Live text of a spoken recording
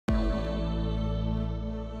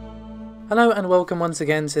Hello and welcome once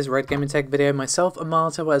again to this Red Gaming Tech video. Myself,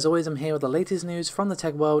 Amato, as always I'm here with the latest news from the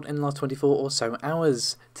tech world in the last 24 or so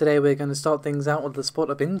hours. Today we're going to start things out with the spot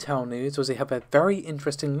of Intel news, as we have a very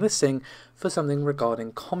interesting listing for something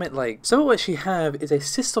regarding Comet Lake. So what we actually have is a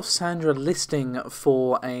Systof Sandra listing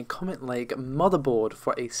for a Comet Lake motherboard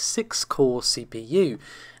for a 6-core CPU.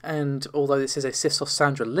 And although this is a Systof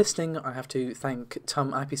Sandra listing, I have to thank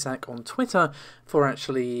Tom Apisak on Twitter for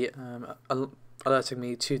actually alerting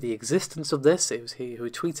me to the existence of this. It was he who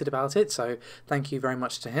tweeted about it, so thank you very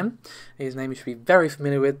much to him. His name you should be very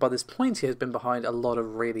familiar with. By this point he has been behind a lot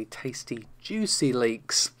of really tasty, juicy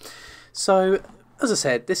leaks. So, as I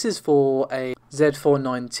said, this is for a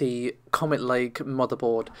Z490 Comet Lake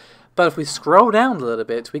motherboard. But if we scroll down a little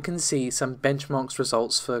bit, we can see some benchmarks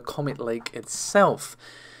results for Comet Lake itself.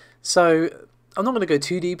 So, I'm not going to go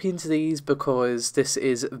too deep into these because this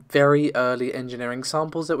is very early engineering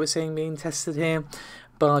samples that we're seeing being tested here,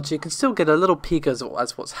 but you can still get a little peek as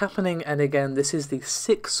what's happening. And again, this is the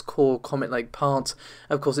 6-core Comet Lake part.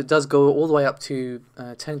 Of course, it does go all the way up to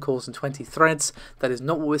 10 cores and 20 threads. That is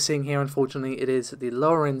not what we're seeing here, unfortunately. It is the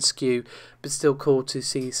lower end SKU, but still cool to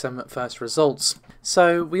see some first results.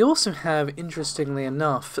 So we also have, interestingly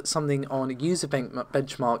enough, something on user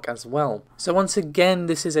benchmark as well. So once again,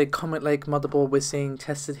 this is a Comet Lake motherboard we're seeing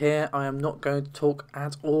tested here. I am not going to talk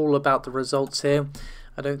at all about the results here.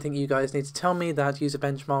 I don't think you guys need to tell me that user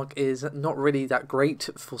benchmark is not really that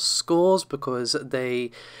great for scores because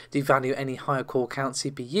they devalue any higher core count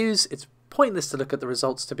CPUs. It's pointless to look at the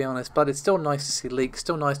results, to be honest, but it's still nice to see leaks,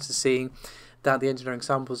 still nice to see that the engineering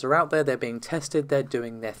samples are out there, they're being tested, they're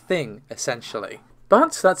doing their thing, essentially.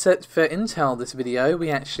 But that's it for Intel this video. We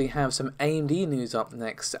actually have some AMD news up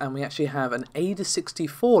next, and we actually have an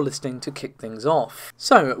Ada64 listing to kick things off.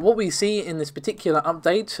 So what we see in this particular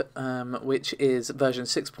update, which is version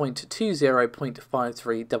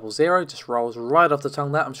 6.20.5300, just rolls right off the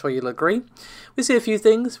tongue, that I'm sure you'll agree. We see a few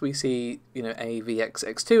things. We see, a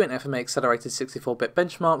VXX2 and FMA accelerated 64-bit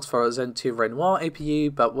benchmarks for a Zen 2 Renoir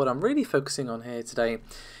APU, but what I'm really focusing on here today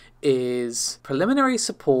is preliminary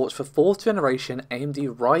support for 4th generation AMD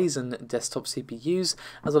Ryzen desktop CPUs,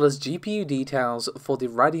 as well as GPU details for the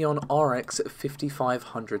Radeon RX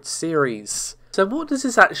 5500 series. So what does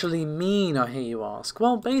this actually mean, I hear you ask?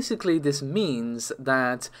 Well, basically this means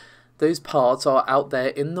that those parts are out there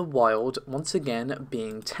in the wild, once again,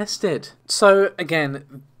 being tested. So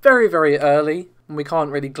again, very, very early. We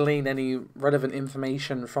can't really glean any relevant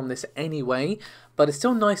information from this anyway, but it's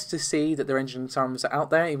still nice to see that their engineering samples are out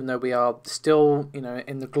there, even though we are still,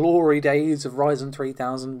 in the glory days of Ryzen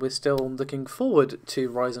 3000, we're still looking forward to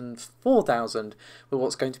Ryzen 4000 with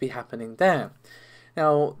what's going to be happening there.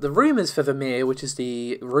 Now, the rumours for Vermeer, which is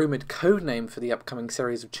the rumoured codename for the upcoming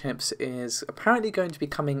series of chips, is apparently going to be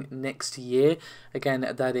coming next year. Again,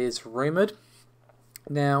 that is rumoured.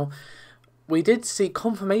 Now, we did see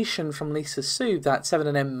confirmation from Lisa Su that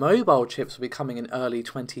 7nm mobile chips will be coming in early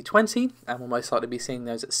 2020, and we'll most likely be seeing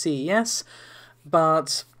those at CES.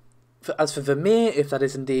 But as for Vermeer, if that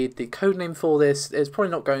is indeed the codename for this, it's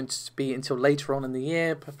probably not going to be until later on in the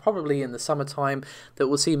year, probably in the summertime, that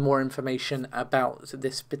we'll see more information about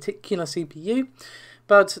this particular CPU.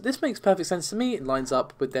 But this makes perfect sense to me. It lines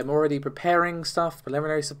up with them already preparing stuff,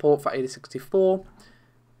 preliminary support for Ada64.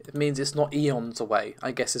 It means it's not eons away,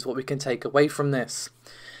 I guess is what we can take away from this.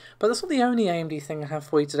 But that's not the only AMD thing I have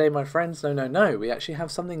for you today, my friends. No. We actually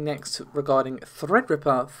have something next regarding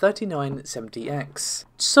Threadripper 3970X.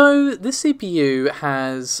 So this CPU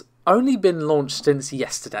has only been launched since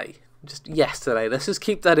yesterday. Just yesterday. Let's just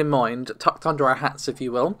keep that in mind, tucked under our hats, if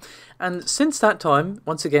you will. And since that time,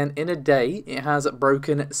 once again, in a day, it has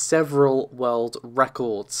broken several world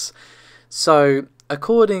records. So,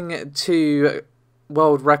 according to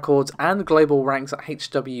world records and global ranks at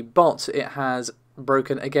HWBot, it has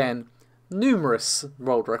broken, again, numerous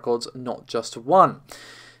world records, not just one.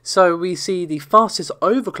 So we see the fastest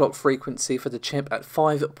overclock frequency for the chip at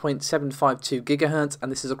 5.752 GHz, and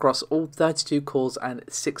this is across all 32 cores and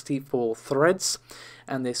 64 threads.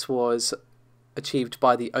 And this was achieved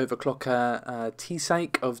by the overclocker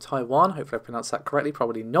Tsake of Taiwan. Hopefully I pronounced that correctly,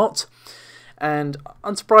 probably not. And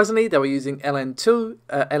unsurprisingly, they were using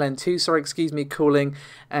LN2 cooling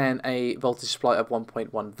and a voltage supply of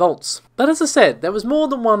 1.1 volts. But as I said, there was more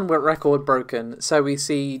than one record broken. So we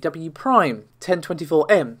see W Prime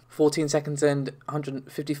 1024M, 14 seconds and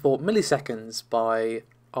 154 milliseconds by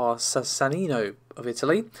Arsasanino of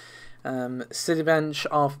Italy. CINEBENCH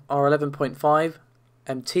R11.5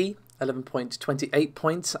 MT, 11.28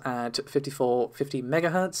 points at 5450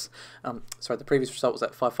 megahertz. Sorry, the previous result was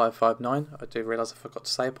at 5559. I do realise I forgot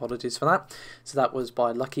to say, apologies for that. So that was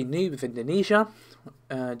by Lucky Noob of Indonesia.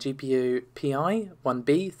 GPU PI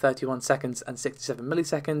 1B 31 seconds and 67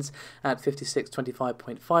 milliseconds at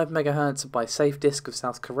 5625.5 megahertz by Safe Disk of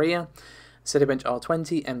South Korea. CINEBENCH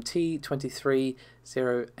R20 MT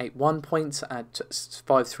 23081 points at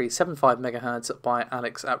 5375 megahertz by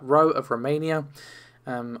Alex at Row of Romania.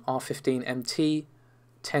 R15 MT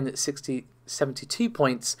 1072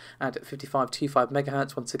 points at 5525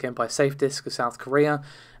 megahertz, once again by Safe Disk of South Korea.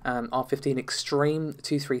 R15 Extreme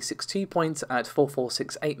 2362 points at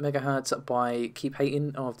 4468 megahertz by Keep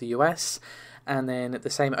Hating of the US. And then the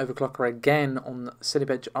same overclocker again on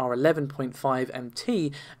CINEBENCH R11.5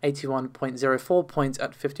 MT 81.04 points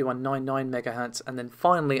at 5199 megahertz. And then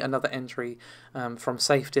finally another entry from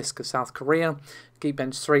Safe Disk of South Korea,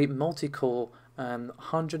 Geekbench 3 multi-core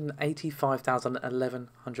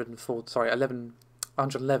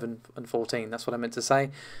 185,1114. That's what I meant to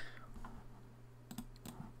say.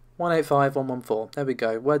 185,114. There we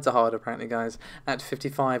go. Words are hard apparently, guys. At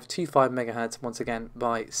 5525 megahertz, once again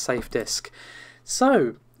by Safe Disk.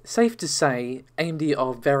 So safe to say, AMD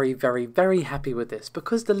are very, very, very happy with this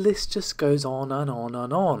because the list just goes on and on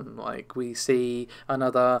and on. Like, we see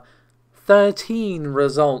another 13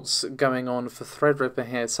 results going on for Threadripper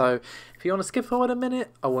here, so if you want to skip forward a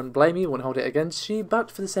minute, I wouldn't blame you, wouldn't hold it against you,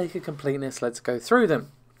 but for the sake of completeness, let's go through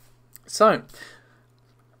them. So,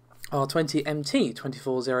 R20 MT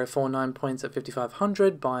 24049 points at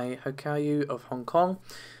 5500 by Hokkaido of Hong Kong.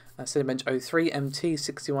 CINEBENCH 03 MT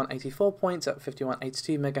 6184 points at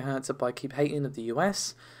 5182 megahertz by Keep Hating of the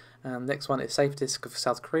US. Next one is Safe Disk of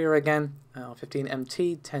South Korea again. 15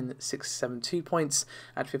 MT 10672 points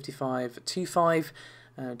at 5525.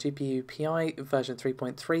 GPU PI version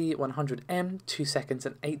 3.3 100M 2 seconds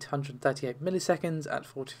and 838 milliseconds at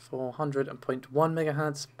 4400.1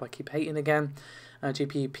 megahertz by Keep Hating again.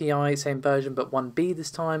 GPU PI same version but 1B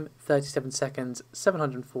this time, 37 seconds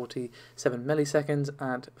 747 milliseconds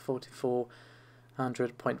at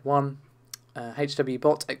 4400.1. HW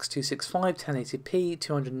Bot X265 1080p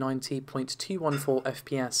 290.214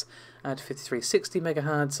 FPS at 5360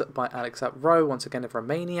 MHz by Alex at Row, once again of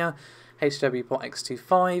Romania. HW Bot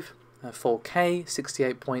X25 4K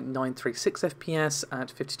 68.936 FPS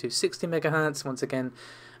at 5260 MHz, once again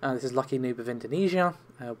this is Lucky Noob of Indonesia.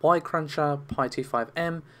 Y Cruncher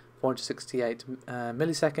Pi25M 468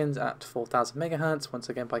 milliseconds at 4000 MHz, once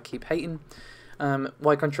again by Keep Hating.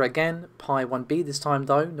 Y Cruncher again, Pi 1B this time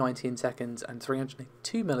though, 19 seconds and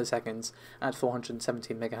 302 milliseconds at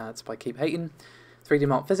 417 MHz by Keep Hating. 3D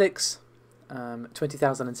Mark Physics,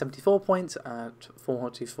 20,074 points at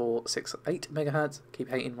 4468 MHz, Keep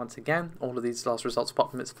Hating once again. All of these last results apart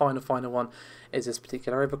from its final one is this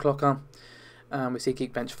particular overclocker. We see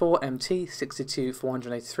Geekbench 4 MT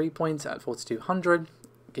 62483 points at 4200.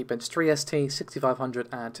 Geekbench 3 ST 6500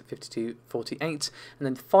 at 5248, and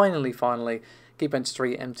then finally Geekbench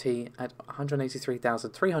 3 MT at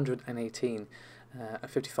 183,318 at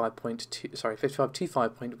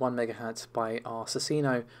 5525.1 megahertz by our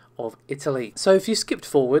Cicino of Italy. So if you skipped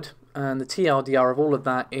forward, and the TLDR of all of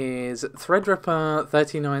that is Threadripper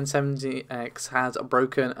 3970X has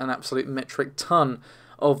broken an absolute metric ton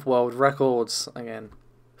of world records again.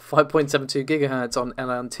 5.72 gigahertz on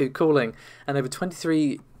LM2 cooling, and over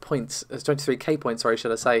 23K points, sorry,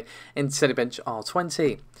 should I say, in CINEBENCH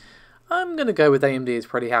R20. I'm going to go with AMD is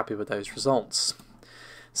pretty happy with those results.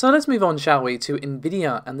 So let's move on, shall we, to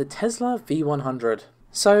NVIDIA and the Tesla V100.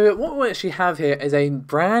 So what we actually have here is a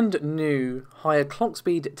brand new higher clock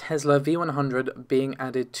speed Tesla V100 being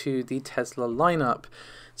added to the Tesla lineup.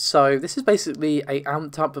 So this is basically a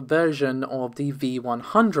amped up version of the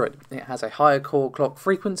V100. It has a higher core clock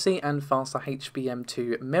frequency and faster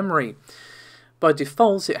HBM2 memory. By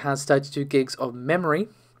default it has 32 gigs of memory,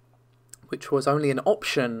 which was only an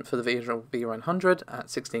option for the V100 at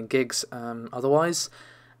 16 gigs otherwise.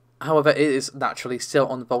 However, it is naturally still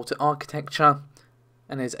on the Volta architecture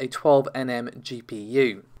and is a 12nm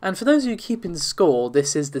GPU. And for those of you keeping score,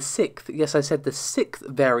 this is the 6th, yes I said the 6th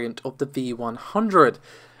variant of the V100.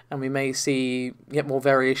 And we may see yet more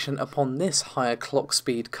variation upon this higher clock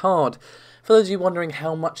speed card. For those of you wondering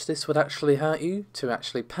how much this would actually hurt you to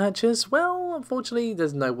actually purchase, well, unfortunately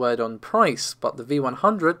there's no word on price, but the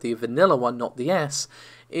V100, the vanilla one, not the S,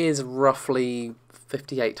 is roughly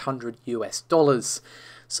 $5,800 US.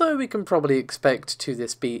 So we can probably expect to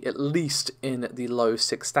this be at least in the low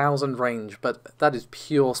 6,000 range, but that is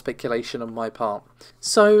pure speculation on my part.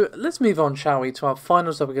 So let's move on, shall we, to our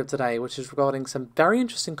final topic of today, which is regarding some very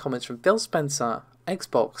interesting comments from Phil Spencer,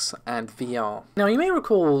 Xbox and VR. Now, you may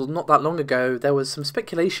recall not that long ago there was some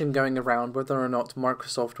speculation going around whether or not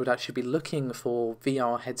Microsoft would actually be looking for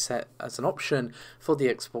VR headset as an option for the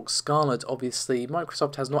Xbox Scarlett. Obviously,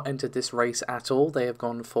 Microsoft has not entered this race at all. They have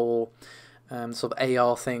gone for sort of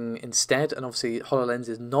AR thing instead, and obviously HoloLens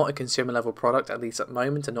is not a consumer level product, at least at the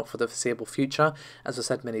moment, and not for the foreseeable future, as I've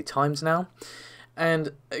said many times now.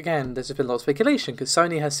 And again, there's been a lot of speculation because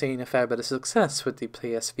Sony has seen a fair bit of success with the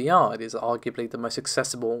PSVR. It is arguably the most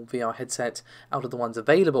accessible VR headset out of the ones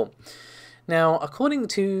available. Now, according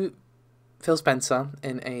to Phil Spencer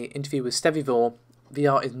in an interview with Stevivore,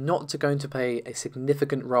 VR is not going to play a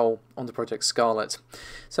significant role on the Project Scarlett.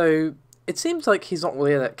 So it seems like he's not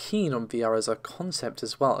really that keen on VR as a concept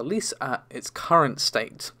as well, at least at its current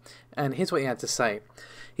state. And here's what he had to say.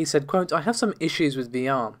 He said, quote, "I have some issues with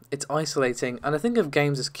VR. It's isolating, and I think of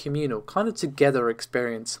games as communal, kind of together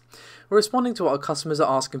experience. We're responding to what our customers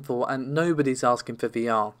are asking for, and nobody's asking for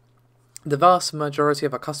VR. The vast majority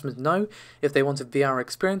of our customers know if they wanted VR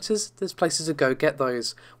experiences, there's places to go get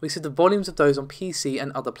those. We see the volumes of those on PC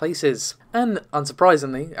and other places." And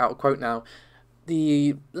unsurprisingly, out of quote now,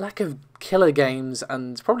 the lack of killer games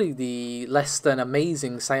and probably the less than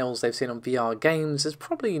amazing sales they've seen on VR games is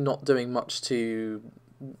probably not doing much to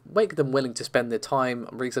make them willing to spend their time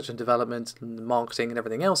on research and development and marketing and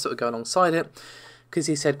everything else that would go alongside it. Because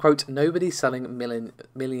he said, quote, "Nobody's selling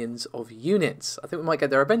millions of units. I think we might get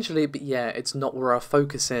there eventually, but yeah, it's not where our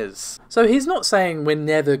focus is." So he's not saying we're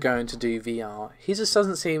never going to do VR. He just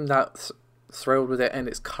doesn't seem that thrilled with it in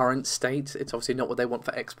its current state. It's obviously not what they want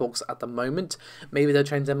for Xbox at the moment. Maybe they'll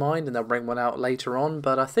change their mind and they'll bring one out later on,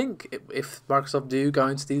 but I think if Microsoft do go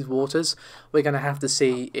into these waters, we're going to have to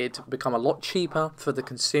see it become a lot cheaper for the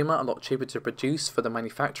consumer, a lot cheaper to produce for the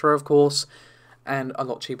manufacturer, of course, and a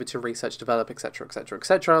lot cheaper to research, develop, etc, etc,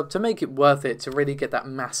 etc, to make it worth it, to really get that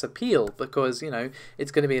mass appeal, because, you know,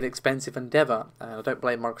 it's going to be an expensive endeavour, and I don't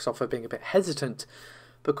blame Microsoft for being a bit hesitant,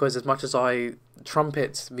 because as much as I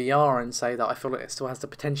trumpet VR and say that I feel like it still has the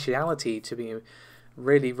potentiality to be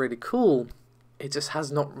really, really cool, it just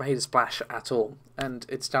has not made a splash at all. And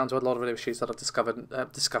it's down to a lot of issues that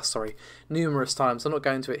I've discussed numerous times. I'm not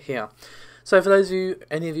going into it here. So for those of you,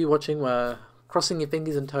 any of you watching, were crossing your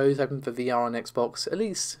fingers and toes hoping for VR on Xbox, at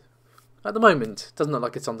least at the moment, doesn't look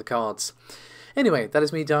like it's on the cards. Anyway, that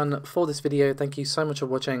is me done for this video. Thank you so much for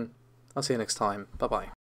watching. I'll see you next time.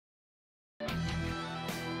 Bye-bye.